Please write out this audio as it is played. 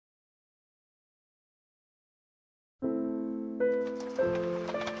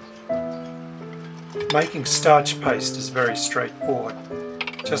Making starch paste is very straightforward.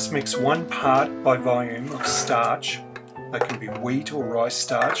 Just mix 1 part by volume of starch. That can be wheat or rice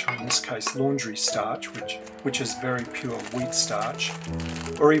starch, or in this case laundry starch, which is very pure wheat starch,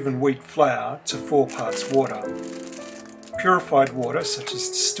 or even wheat flour, to 4 parts water. Purified water, such as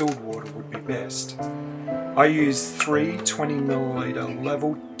distilled water, would be best. I use 3 20 milliliter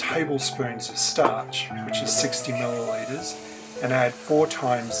level tablespoons of starch, which is 60 milliliters, and add 4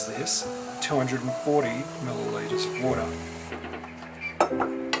 times this, 240 milliliters of water.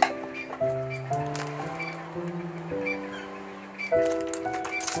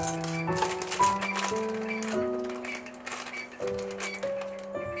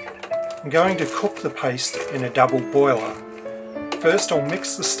 I'm going to cook the paste in a double boiler. First I'll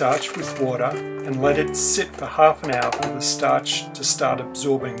mix the starch with water and let it sit for half an hour for the starch to start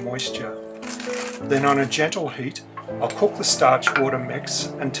absorbing moisture. Then on a gentle heat, I'll cook the starch water mix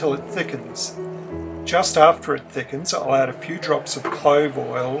until it thickens. Just after it thickens, I'll add a few drops of clove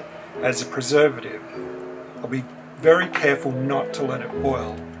oil as a preservative. I'll be very careful not to let it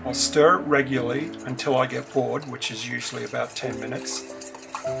boil. I'll stir it regularly until I get bored, which is usually about 10 minutes.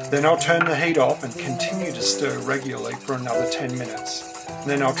 Then I'll turn the heat off and continue to stir regularly for another 10 minutes.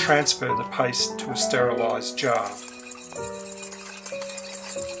 Then I'll transfer the paste to a sterilised jar.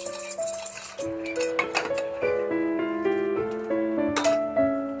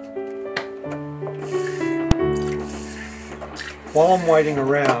 While I'm waiting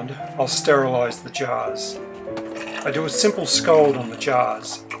around, I'll sterilise the jars. I do a simple scald on the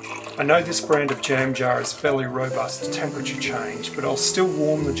jars. I know this brand of jam jar is fairly robust to temperature change, but I'll still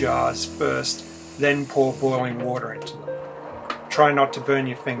warm the jars first, then pour boiling water into them. Try not to burn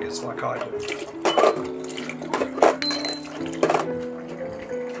your fingers like I do.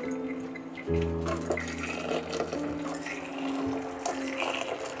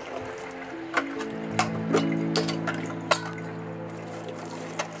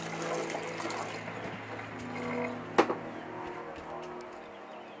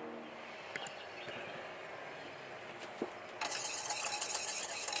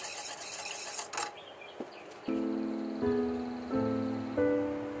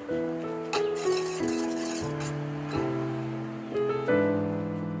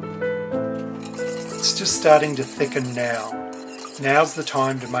 It's just starting to thicken now. Now's the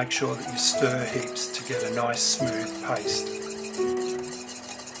time to make sure that you stir heaps to get a nice smooth paste.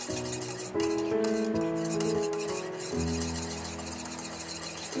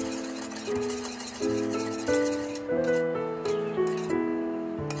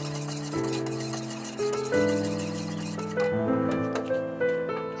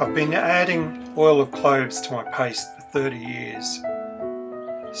 I've been adding oil of cloves to my paste for 30 years.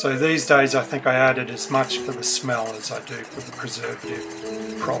 So these days I think I added as much for the smell as I do for the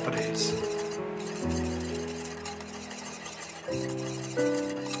preservative properties.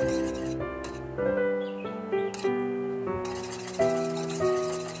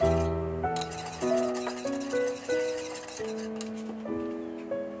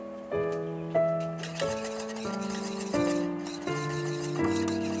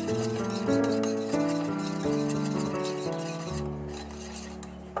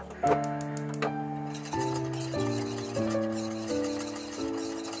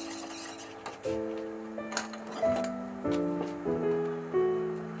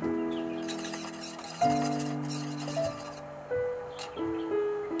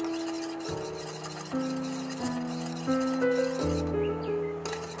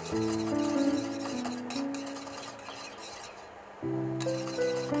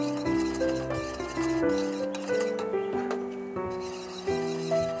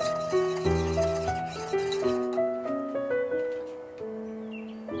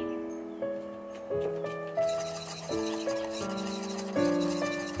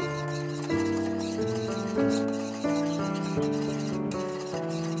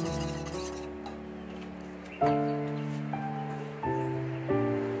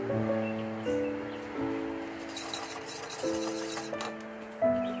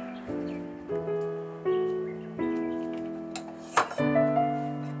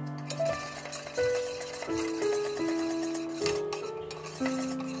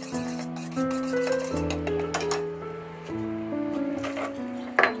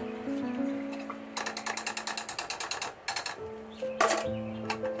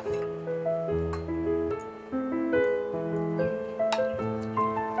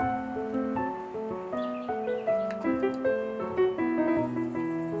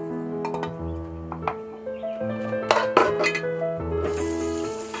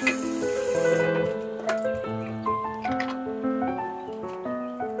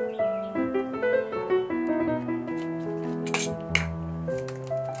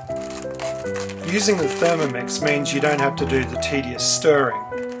 Using the Thermomix means you don't have to do the tedious stirring.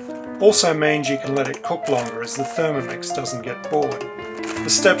 Also means you can let it cook longer as the Thermomix doesn't get bored. The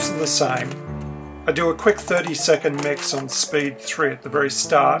steps are the same. I do a quick 30-second mix on speed 3 at the very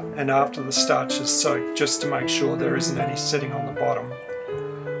start and after the starch is soaked, just to make sure there isn't any sitting on the bottom.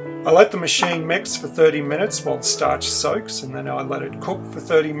 I let the machine mix for 30 minutes while the starch soaks, and then I let it cook for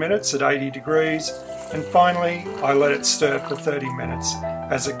 30 minutes at 80 degrees, and finally I let it stir for 30 minutes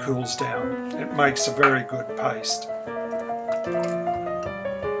as it cools down. It makes a very good paste.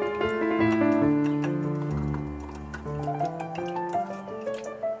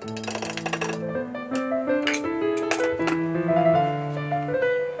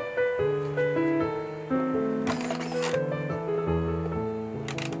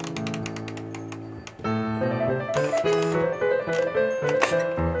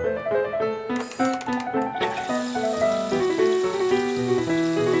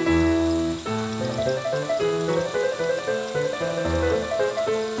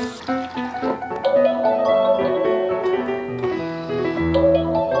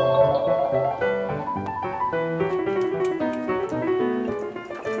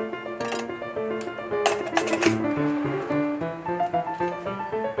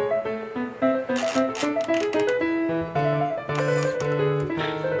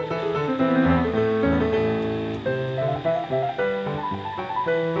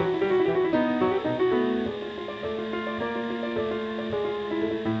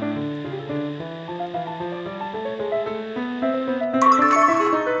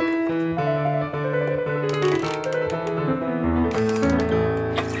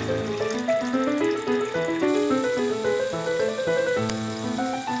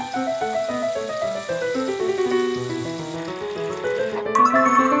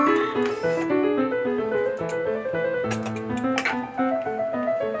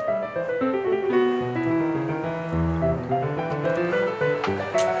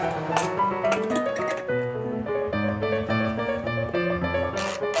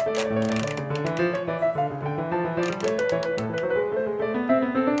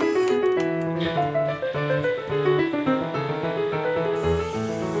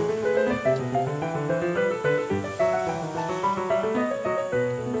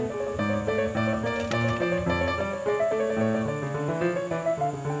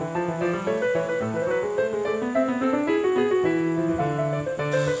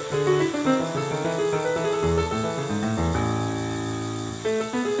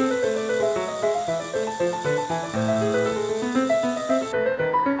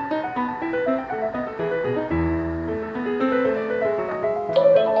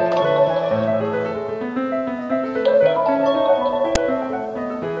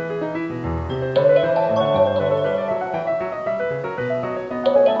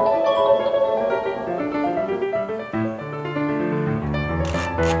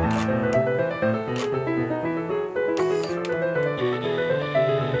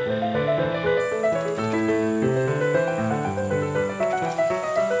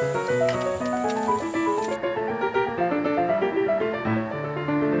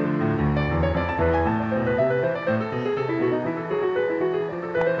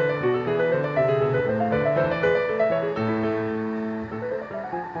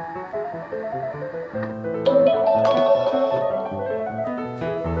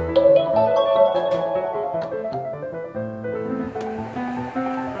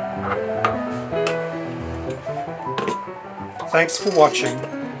 Thanks for watching.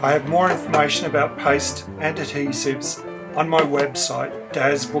 I have more information about paste and adhesives on my website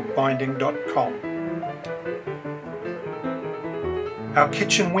dazbookbinding.com. Our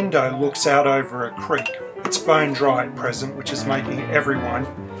kitchen window looks out over a creek. It's bone dry at present, which is making everyone,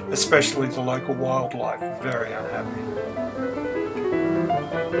 especially the local wildlife, very unhappy.